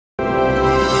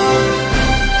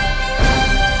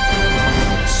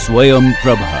Swayam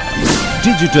Prabha.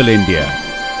 Digital India.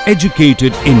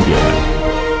 Educated India.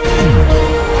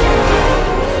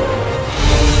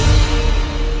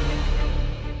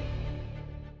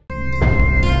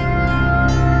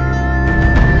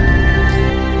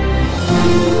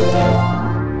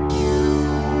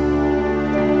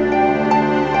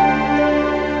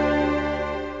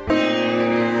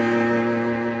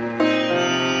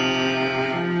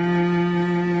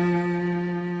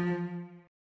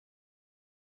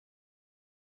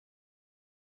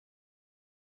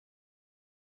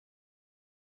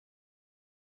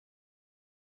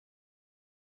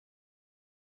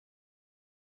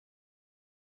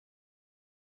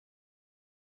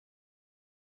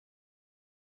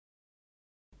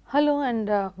 Hello and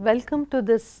welcome to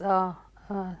this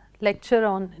lecture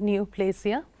on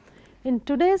neoplasia. In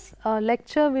today's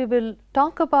lecture, we will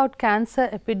talk about cancer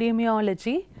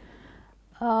epidemiology,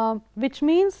 which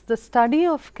means the study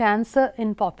of cancer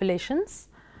in populations,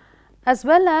 as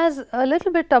well as a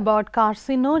little bit about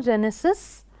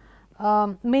carcinogenesis,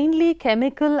 mainly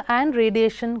chemical and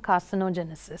radiation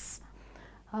carcinogenesis.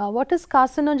 What is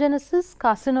carcinogenesis?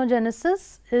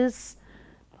 Carcinogenesis is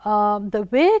the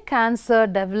way cancer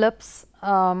develops,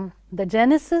 the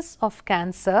genesis of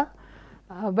cancer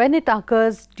when it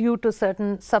occurs due to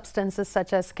certain substances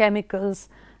such as chemicals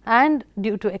and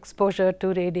due to exposure to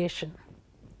radiation.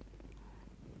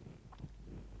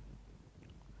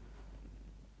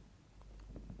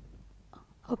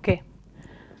 Okay.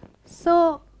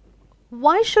 So,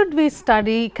 why should we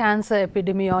study cancer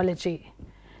epidemiology?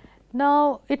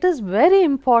 Now, it is very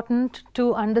important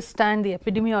to understand the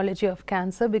epidemiology of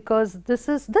cancer, because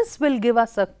this will give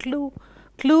us a clue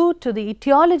to the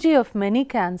etiology of many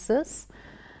cancers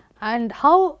and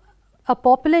how a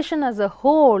population as a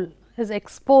whole is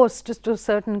exposed to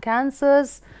certain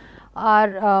cancers,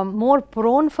 are more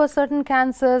prone for certain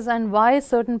cancers, and why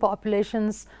certain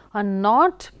populations are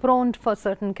not prone for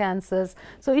certain cancers.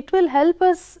 So, it will help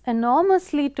us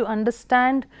enormously to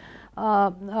understand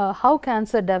how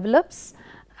cancer develops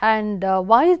and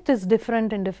why it is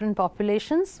different in different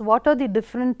populations, what are the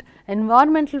different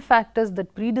environmental factors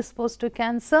that predispose to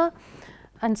cancer,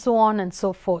 and so on and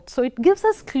so forth. So, it gives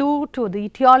us clue to the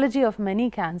etiology of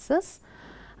many cancers,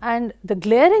 and the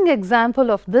glaring example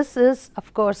of this is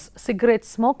of course cigarette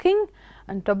smoking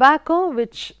and tobacco,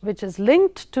 which is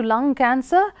linked to lung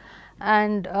cancer.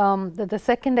 And the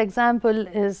second example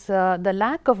is the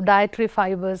lack of dietary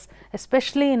fibers,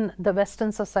 especially in the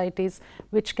Western societies,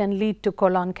 which can lead to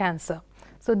colon cancer.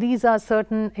 So, these are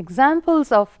certain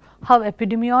examples of how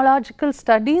epidemiological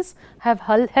studies have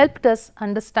helped us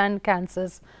understand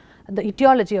cancers, the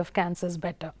etiology of cancers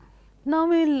better. Now,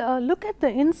 we will look at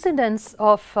the incidence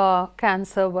of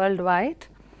cancer worldwide.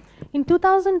 In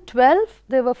 2012,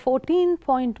 there were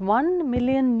 14.1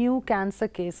 million new cancer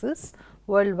cases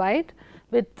worldwide,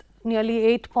 with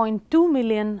nearly 8.2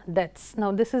 million deaths.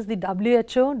 Now, this is the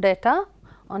WHO data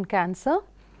on cancer.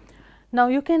 Now,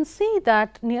 you can see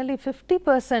that nearly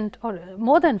 50% or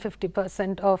more than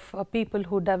 50% of people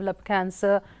who develop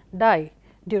cancer die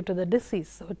due to the disease.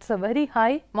 So, it is a very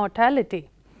high mortality.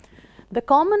 The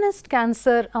commonest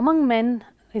cancer among men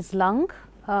is lung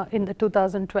in the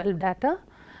 2012 data,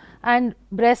 and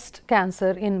breast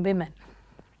cancer in women.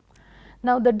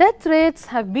 Now, the death rates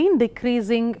have been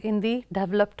decreasing in the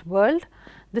developed world.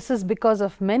 This is because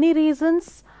of many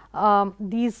reasons.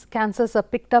 These cancers are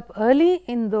picked up early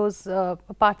in those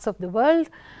parts of the world.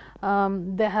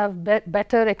 They have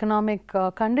better economic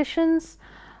conditions.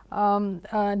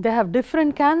 They have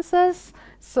different cancers.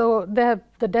 So,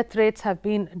 the death rates have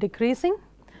been decreasing.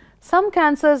 Some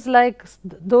cancers like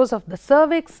those of the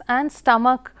cervix and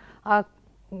stomach are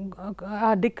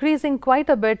decreasing quite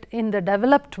a bit in the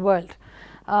developed world.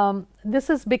 This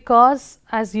is because,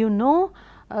 as you know,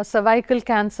 cervical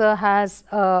cancer has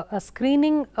a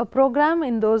screening program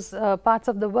in those parts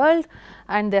of the world,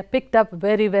 and they are picked up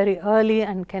very, very early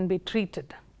and can be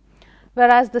treated.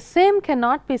 Whereas, the same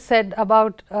cannot be said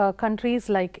about countries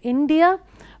like India,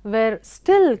 where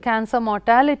still cancer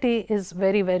mortality is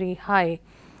very, very high.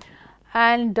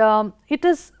 And it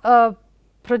is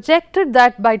projected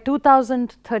that by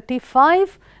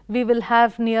 2035, we will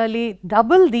have nearly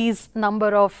double these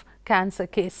number of cancer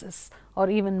cases or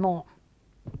even more.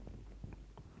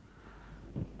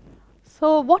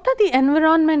 So, what are the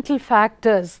environmental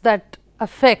factors that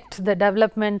affect the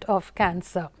development of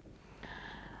cancer,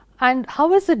 and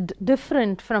how is it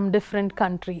different from different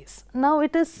countries? Now,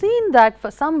 it is seen that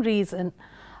for some reason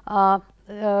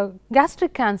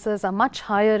gastric cancers are much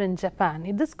higher in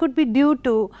Japan. This could be due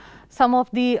to some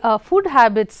of the food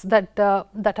habits that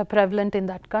are prevalent in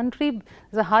that country. There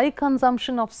is a high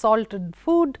consumption of salted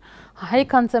food, high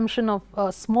consumption of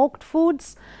smoked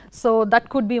foods. So, that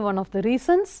could be one of the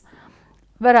reasons.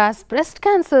 Whereas, breast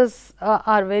cancers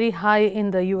are very high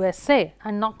in the USA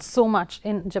and not so much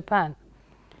in Japan.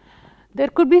 There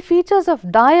could be features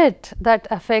of diet that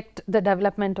affect the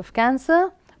development of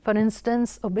cancer. For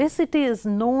instance, obesity is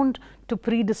known to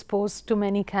predispose to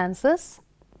many cancers.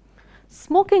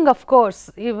 Smoking, of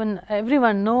course, even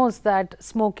everyone knows that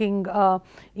smoking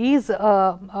is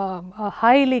a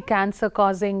highly cancer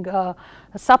causing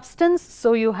substance.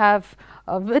 So, you have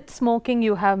with smoking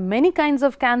you have many kinds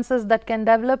of cancers that can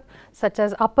develop, such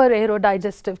as upper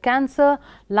aerodigestive cancer,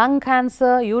 lung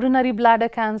cancer, urinary bladder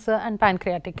cancer and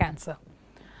pancreatic cancer.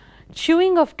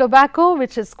 Chewing of tobacco,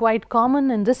 which is quite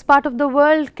common in this part of the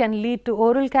world, can lead to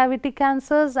oral cavity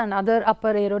cancers and other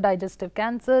upper aerodigestive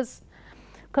cancers.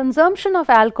 Consumption of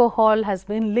alcohol has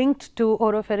been linked to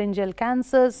oropharyngeal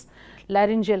cancers,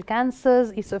 laryngeal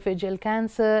cancers, esophageal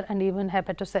cancer and even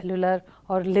hepatocellular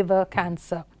or liver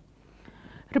cancer.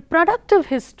 Reproductive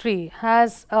history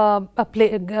has a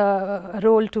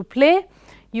role to play.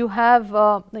 You have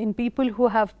in people who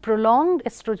have prolonged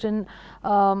estrogen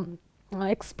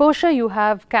exposure, you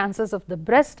have cancers of the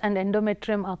breast and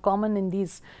endometrium are common in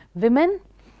these women.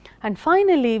 And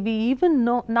finally, we even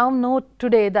now know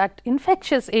today that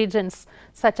infectious agents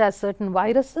such as certain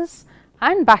viruses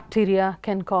and bacteria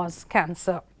can cause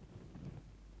cancer.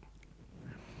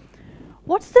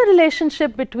 What is the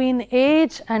relationship between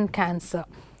age and cancer?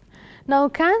 Now,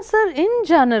 cancer in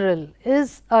general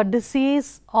is a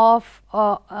disease of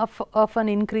an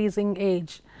increasing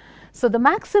age. So, the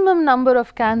maximum number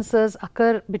of cancers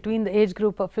occur between the age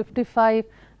group of 55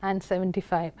 and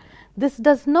 75. This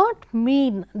does not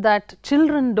mean that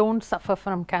children do not suffer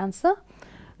from cancer.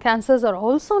 Cancers are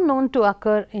also known to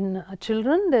occur in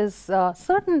children. There is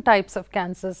certain types of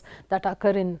cancers that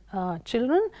occur in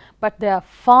children, but they are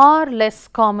far less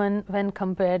common when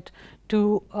compared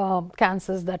to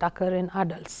cancers that occur in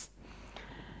adults.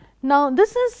 Now,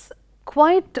 this is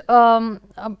quite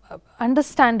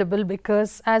understandable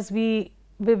because as we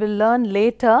will learn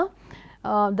later,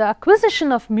 the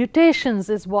acquisition of mutations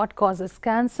is what causes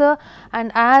cancer,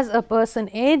 and as a person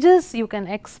ages you can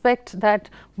expect that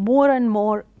more and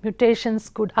more mutations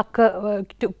could occur,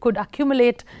 could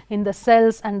accumulate in the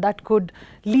cells, and that could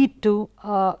lead to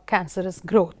cancerous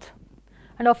growth.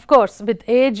 And of course, with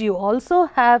age you also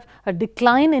have a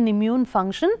decline in immune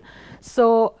function.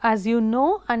 So, as you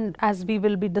know and as we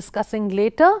will be discussing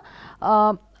later,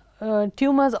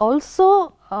 tumors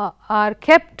also are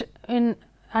kept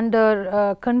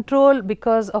under control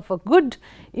because of a good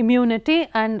immunity,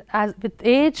 and as with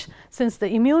age, since the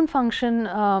immune function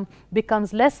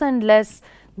becomes less and less,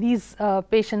 these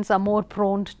patients are more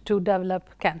prone to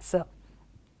develop cancer.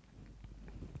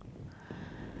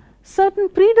 Certain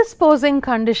predisposing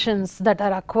conditions that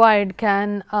are acquired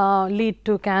can lead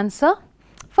to cancer.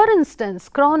 For instance,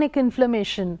 chronic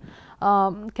inflammation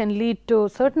can lead to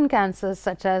certain cancers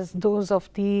such as those of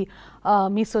the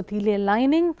mesothelial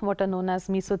lining, what are known as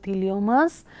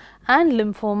mesotheliomas, and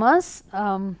lymphomas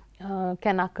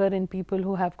can occur in people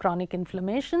who have chronic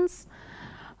inflammations.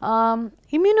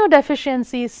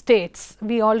 Immunodeficiency states,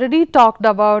 we already talked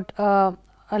about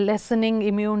a lessening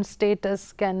immune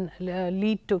status can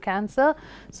lead to cancer.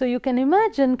 So, you can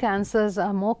imagine cancers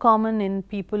are more common in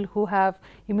people who have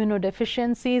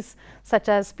immunodeficiencies, such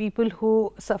as people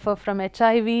who suffer from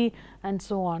HIV and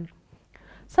so on.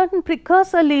 Certain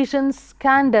precursor lesions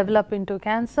can develop into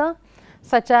cancer,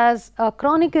 such as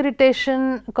chronic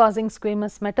irritation causing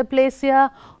squamous metaplasia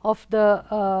of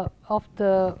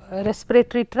the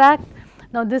respiratory tract.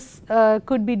 Now, this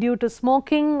could be due to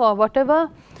smoking or whatever,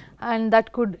 and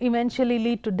that could eventually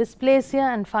lead to dysplasia,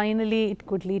 and finally it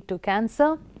could lead to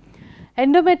cancer.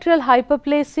 Endometrial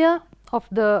hyperplasia of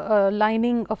the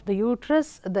lining of the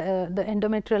uterus, the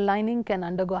endometrial lining can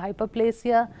undergo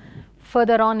hyperplasia,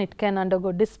 further on it can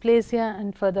undergo dysplasia,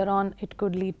 and further on it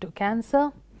could lead to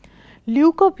cancer.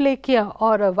 Leukoplakia,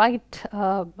 or a white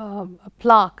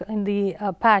plaque in the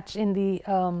patch in the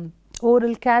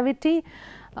oral cavity,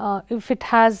 if it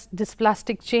has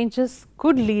dysplastic changes,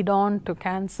 could lead on to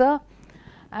cancer.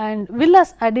 And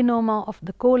villous adenoma of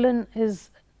the colon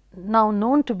is now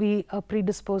known to be a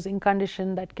predisposing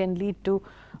condition that can lead to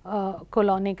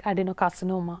colonic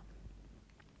adenocarcinoma.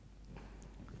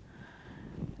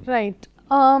 Right.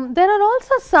 There are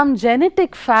also some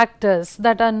genetic factors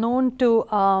that are known to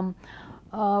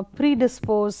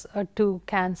predispose to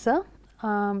cancer.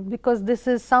 because this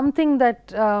is something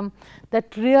that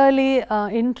that really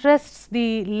interests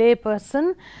the lay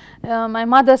person. My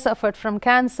mother suffered from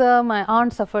cancer, my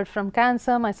aunt suffered from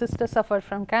cancer, my sister suffered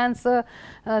from cancer.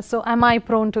 So, am I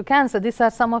prone to cancer? These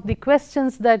are some of the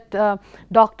questions that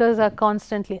doctors are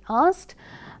constantly asked.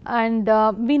 And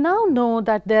we now know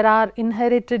that there are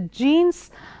inherited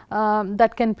genes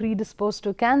that can predispose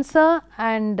to cancer,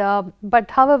 and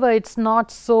but however, it is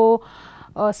not so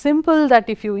simple that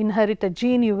if you inherit a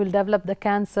gene you will develop the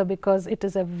cancer, because it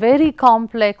is a very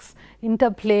complex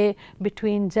interplay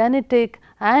between genetic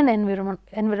and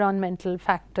environmental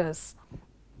factors.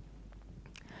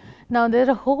 Now, there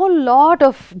are a whole lot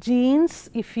of genes.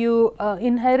 If you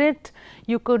inherit,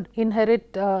 you could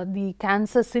inherit the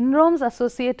cancer syndromes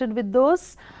associated with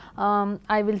those.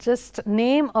 I will just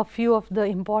name a few of the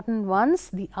important ones: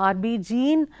 the RB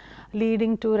gene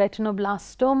leading to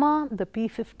retinoblastoma, the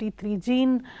P53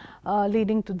 gene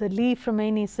leading to the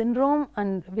Lee-Fraumeni syndrome,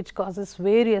 and which causes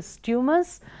various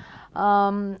tumors.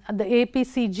 The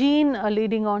APC gene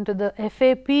leading on to the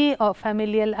FAP, or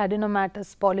familial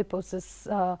adenomatous polyposis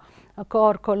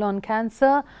core colon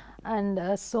cancer,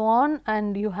 and so on.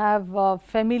 And you have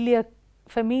familial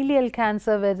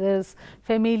cancer, where there is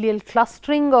familial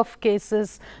clustering of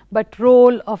cases, but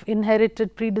role of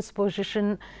inherited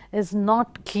predisposition is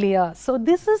not clear. So,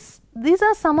 these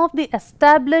are some of the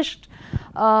established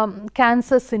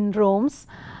cancer syndromes.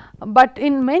 But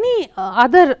in many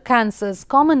other cancers,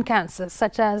 common cancers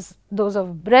such as those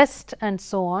of breast and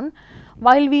so on,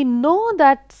 while we know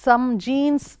that some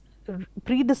genes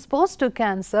predispose to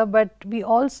cancer, but we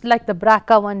also, like the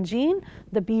BRCA1 gene,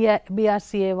 the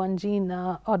BRCA1 gene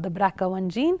or the BRCA1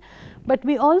 gene, but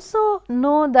we also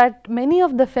know that many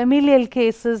of the familial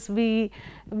cases we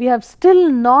have still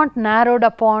not narrowed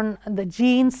upon the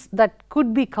genes that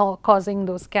could be causing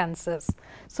those cancers.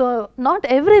 So, not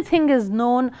everything is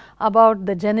known about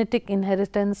the genetic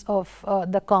inheritance of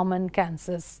the common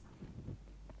cancers.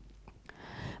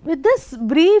 With this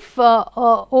brief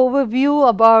overview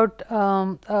about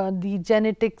the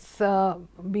genetics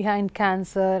behind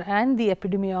cancer and the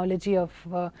epidemiology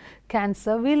of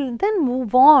cancer, we will then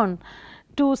move on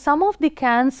to some of the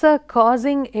cancer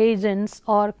causing agents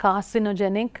or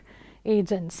carcinogenic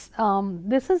agents.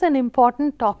 This is an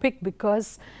important topic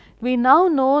because we now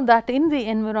know that in the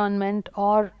environment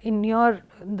or in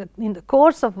the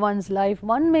course of one's life,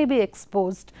 one may be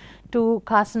exposed to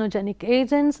carcinogenic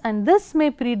agents, and this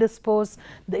may predispose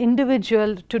the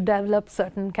individual to develop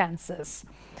certain cancers.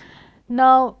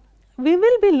 Now, we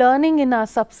will be learning in our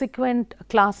subsequent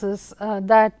classes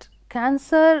that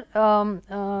cancer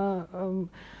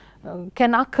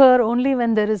can occur only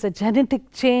when there is a genetic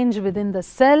change within the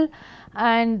cell,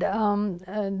 and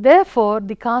therefore,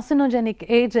 the carcinogenic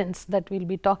agents that we will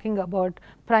be talking about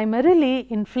primarily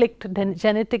inflict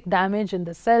genetic damage in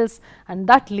the cells, and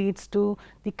that leads to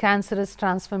the cancerous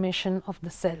transformation of the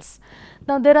cells.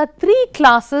 Now, there are three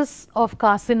classes of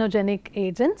carcinogenic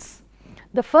agents.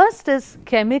 The first is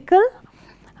chemical,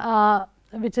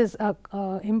 which is an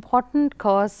important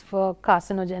cause for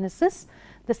carcinogenesis.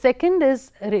 The second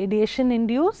is radiation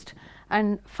induced,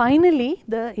 and finally,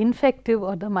 the infective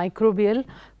or the microbial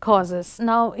causes.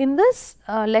 Now, in this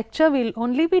lecture, we will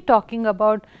only be talking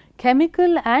about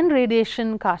chemical and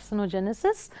radiation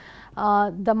carcinogenesis.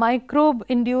 The microbe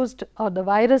induced or the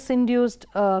virus induced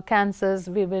cancers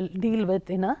we will deal with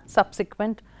in a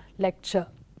subsequent lecture.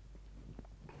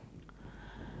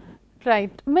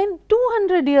 Right.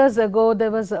 200 years ago,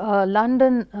 there was a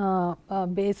London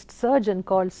based surgeon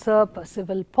called Sir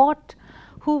Percival Pott,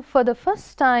 who for the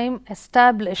first time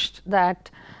established that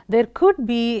there could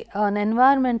be an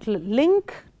environmental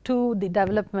link to the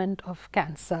development of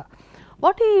cancer.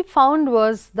 What he found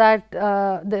was that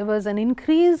there was an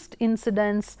increased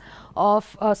incidence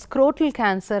of scrotal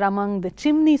cancer among the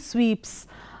chimney sweeps,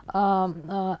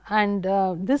 and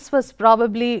this was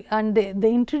probably, and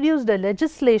they introduced a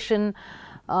legislation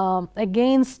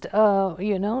against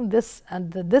this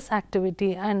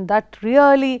activity, and that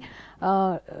really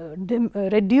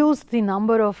reduced the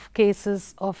number of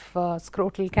cases of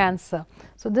scrotal cancer.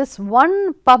 So, this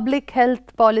one public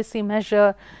health policy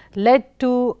measure led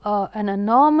to an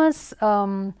enormous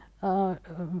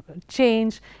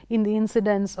change in the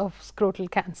incidence of scrotal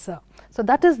cancer. So,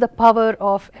 that is the power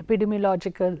of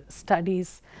epidemiological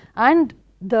studies and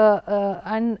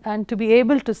and to be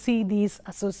able to see these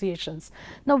associations.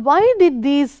 Now, why did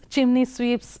these chimney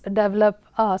sweeps develop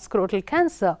scrotal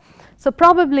cancer? So,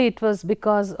 probably it was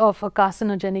because of a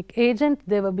carcinogenic agent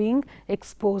they were being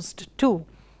exposed to.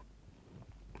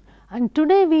 And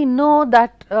today we know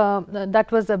that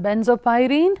that was a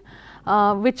benzopyrene,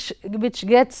 which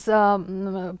gets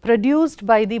produced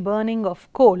by the burning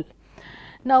of coal.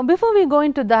 Now, before we go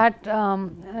into that,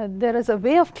 there is a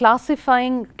way of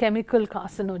classifying chemical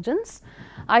carcinogens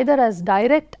either as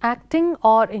direct acting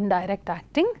or indirect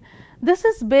acting. This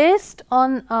is based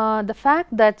on the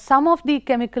fact that some of the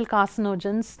chemical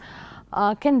carcinogens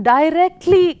can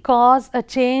directly cause a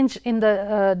change in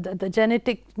the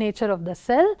genetic nature of the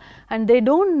cell, and they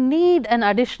do not need an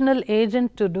additional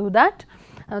agent to do that.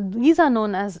 These are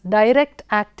known as direct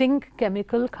acting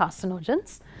chemical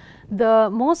carcinogens. The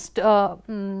most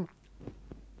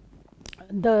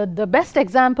the best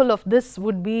example of this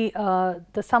would be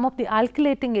some of the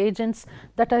alkylating agents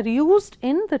that are used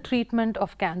in the treatment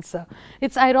of cancer.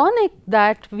 It is ironic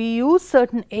that we use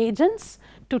certain agents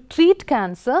to treat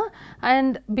cancer,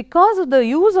 and because of the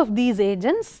use of these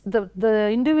agents, the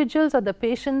individuals or the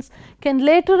patients can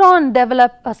later on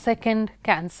develop a second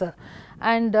cancer.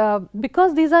 And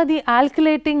because these are the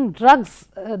alkylating drugs,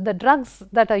 the drugs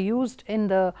that are used in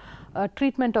the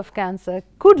treatment of cancer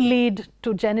could lead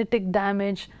to genetic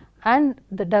damage and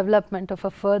the development of a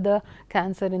further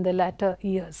cancer in the latter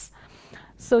years.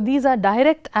 So, these are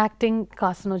direct acting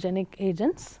carcinogenic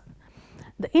agents.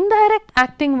 The indirect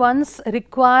acting ones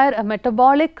require a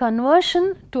metabolic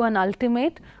conversion to an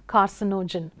ultimate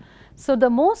carcinogen. So, the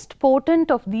most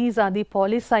potent of these are the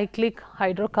polycyclic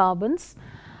hydrocarbons.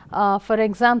 For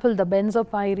example, the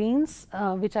benzopyrenes,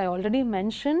 which I already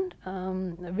mentioned,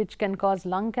 which can cause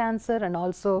lung cancer and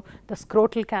also the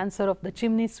scrotal cancer of the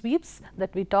chimney sweeps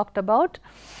that we talked about.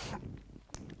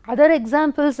 Other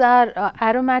examples are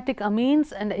aromatic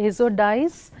amines and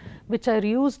azodyes, which are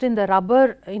used in the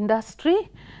rubber industry.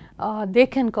 They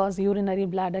can cause urinary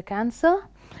bladder cancer.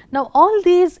 Now, all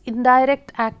these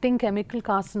indirect acting chemical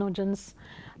carcinogens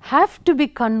have to be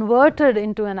converted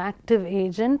into an active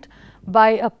agent by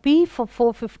a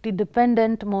P450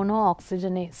 dependent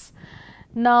monooxygenase.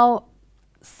 Now,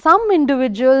 some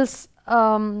individuals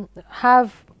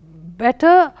have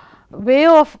better way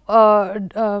of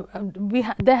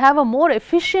they have a more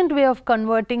efficient way of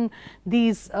converting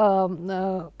these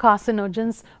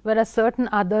carcinogens, whereas certain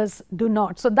others do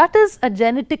not. So, that is a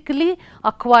genetically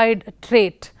acquired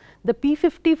trait. The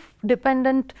P50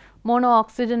 dependent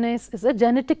monooxygenase is a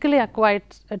genetically acquired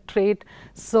trait.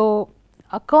 So,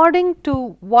 according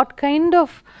to what kind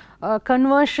of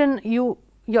conversion you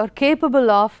are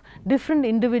capable of, different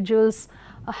individuals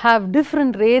have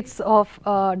different rates of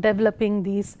developing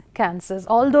these cancers,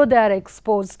 although they are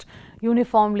exposed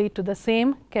uniformly to the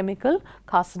same chemical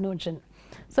carcinogen.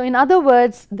 So, in other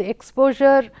words, the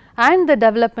exposure and the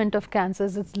development of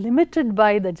cancers is limited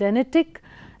by the genetic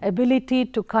ability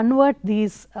to convert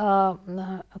these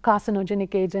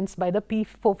carcinogenic agents by the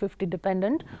P450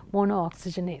 dependent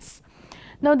monooxygenase.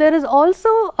 Now, there is also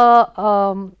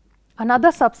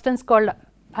another substance called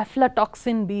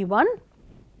aflatoxin B1,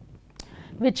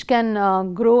 which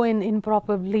can grow in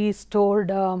improperly stored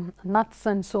nuts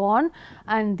and so on,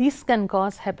 and these can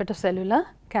cause hepatocellular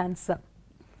cancer.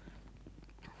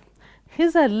 Here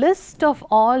is a list of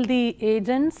all the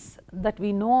agents that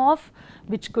we know of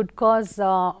which could cause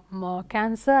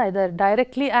cancer, either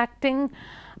directly acting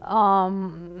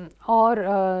or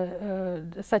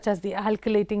such as the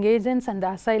alkylating agents and the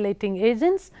acylating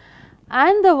agents,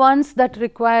 and the ones that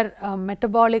require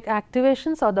metabolic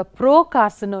activations or the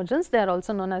pro-carcinogens. They are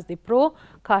also known as the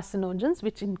pro-carcinogens,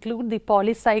 which include the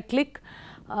polycyclic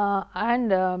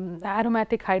and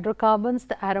aromatic hydrocarbons,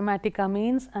 the aromatic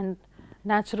amines, and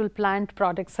natural plant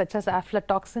products such as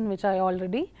aflatoxin, which I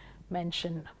already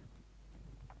mentioned.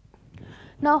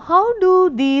 Now, how do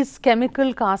these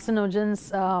chemical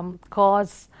carcinogens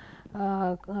cause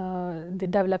the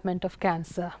development of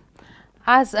cancer?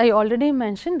 As I already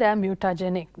mentioned, they are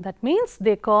mutagenic. That means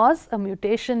they cause a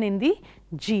mutation in the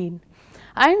gene,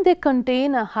 and they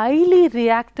contain a highly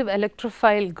reactive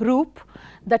electrophile group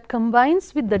that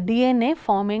combines with the DNA,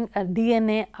 forming a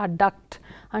DNA adduct.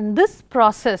 And this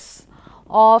process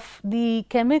of the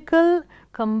chemical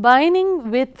combining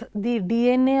with the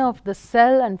DNA of the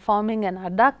cell and forming an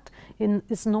adduct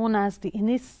is known as the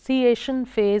initiation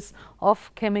phase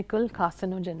of chemical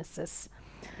carcinogenesis.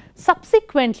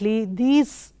 Subsequently,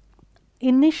 these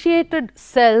initiated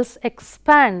cells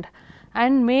expand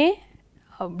and may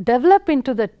develop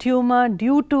into the tumor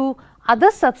due to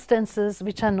other substances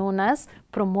which are known as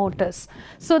promoters.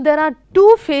 So, there are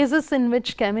two phases in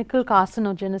which chemical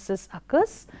carcinogenesis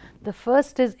occurs. The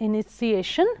first is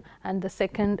initiation and the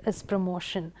second is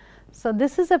promotion. So,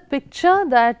 this is a picture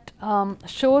that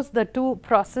shows the two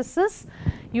processes.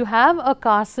 You have a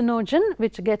carcinogen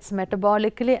which gets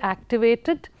metabolically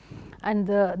activated, and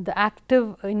the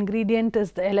active ingredient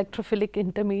is the electrophilic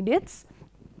intermediates.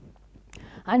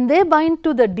 and they bind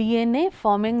to the DNA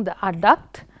forming the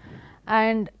adduct,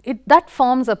 and that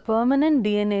forms a permanent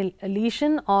DNA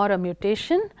lesion or a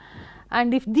mutation.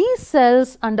 And if these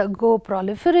cells undergo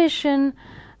proliferation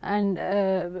and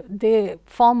they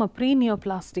form a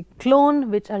pre-neoplastic clone,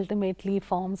 which ultimately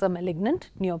forms a malignant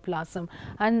neoplasm,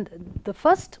 and the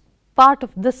first part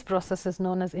of this process is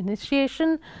known as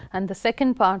initiation and the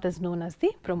second part is known as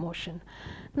the promotion.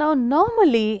 Now,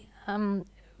 normally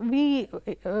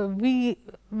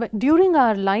during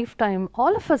our lifetime,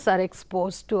 all of us are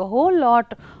exposed to a whole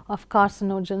lot of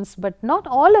carcinogens, but not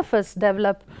all of us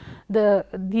develop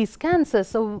these cancers.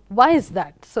 So, why is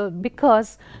that? So,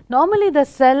 because normally the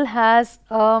cell has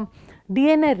a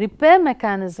DNA repair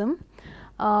mechanism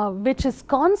which is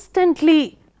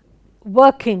constantly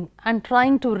working and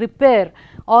trying to repair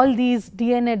all these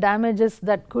DNA damages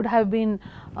that could have been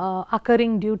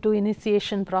occurring due to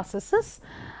initiation processes.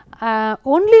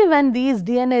 Only when these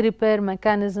DNA repair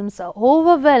mechanisms are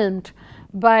overwhelmed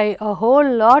by a whole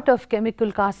lot of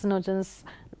chemical carcinogens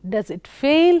does it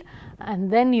fail,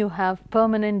 and then you have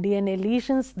permanent DNA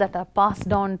lesions that are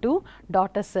passed on to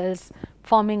daughter cells,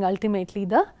 forming ultimately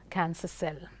the cancer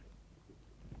cell.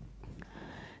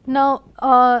 Now,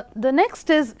 the next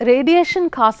is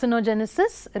radiation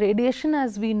carcinogenesis. Radiation,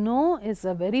 as we know, is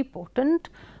a very potent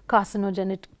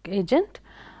carcinogenic agent,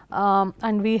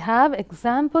 and we have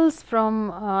examples from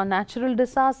natural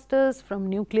disasters, from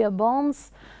nuclear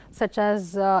bombs, such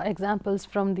as examples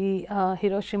from the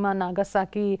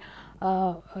Hiroshima-Nagasaki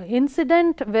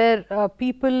incident, where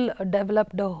people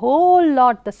developed a whole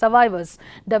lot, the survivors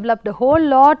developed a whole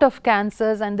lot of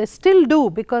cancers, and they still do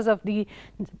because of the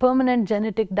permanent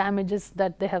genetic damages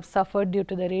that they have suffered due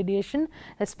to the radiation,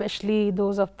 especially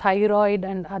those of thyroid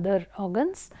and other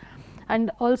organs.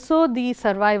 And also the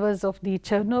survivors of the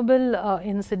Chernobyl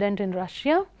incident in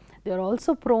Russia, they are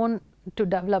also prone to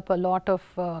develop a lot of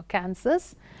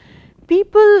cancers.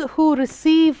 People who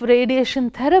receive radiation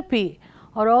therapy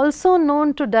are also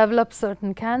known to develop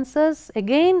certain cancers.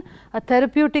 Again, a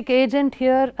therapeutic agent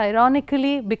here,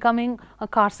 ironically becoming a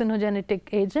carcinogenic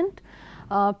agent.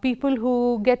 People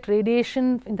who get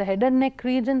radiation in the head and neck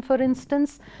region, for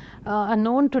instance, are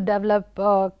known to develop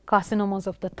carcinomas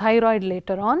of the thyroid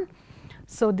later on.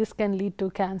 So, this can lead to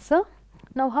cancer.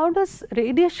 Now, how does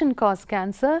radiation cause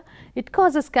cancer? It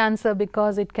causes cancer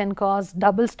because it can cause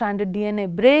double-stranded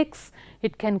DNA breaks,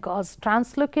 it can cause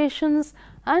translocations,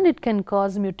 and it can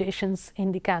cause mutations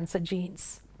in the cancer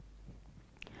genes.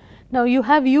 Now, you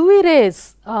have UV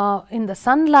rays in the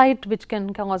sunlight which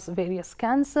can cause various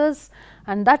cancers,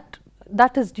 and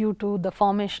that is due to the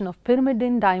formation of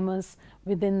pyrimidine dimers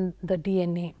within the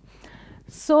DNA.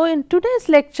 So, in today's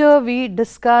lecture we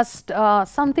discussed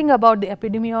something about the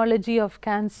epidemiology of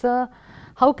cancer,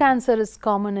 how cancer is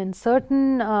common in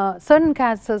certain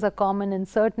cancers are common in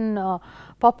certain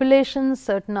populations,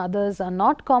 certain others are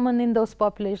not common in those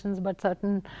populations, but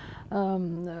certain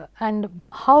and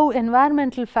how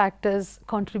environmental factors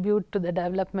contribute to the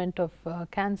development of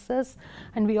cancers.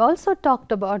 And we also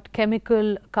talked about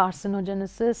chemical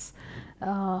carcinogenesis,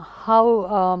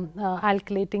 how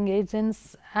alkylating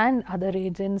agents and other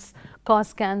agents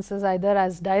cause cancers either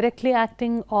as directly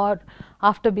acting or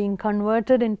after being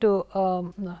converted into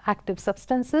active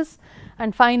substances.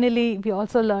 And finally, we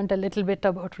also learned a little bit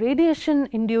about radiation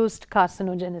induced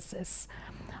carcinogenesis.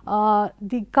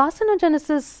 The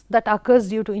carcinogenesis that occurs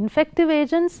due to infective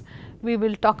agents, we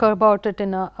will talk about it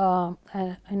in a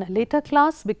later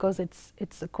class, because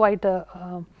it's quite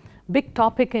a big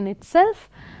topic in itself.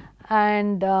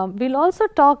 And we will also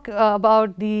talk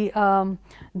about the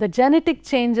genetic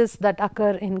changes that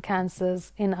occur in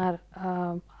cancers in our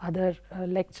other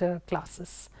lecture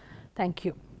classes. Thank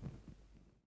you.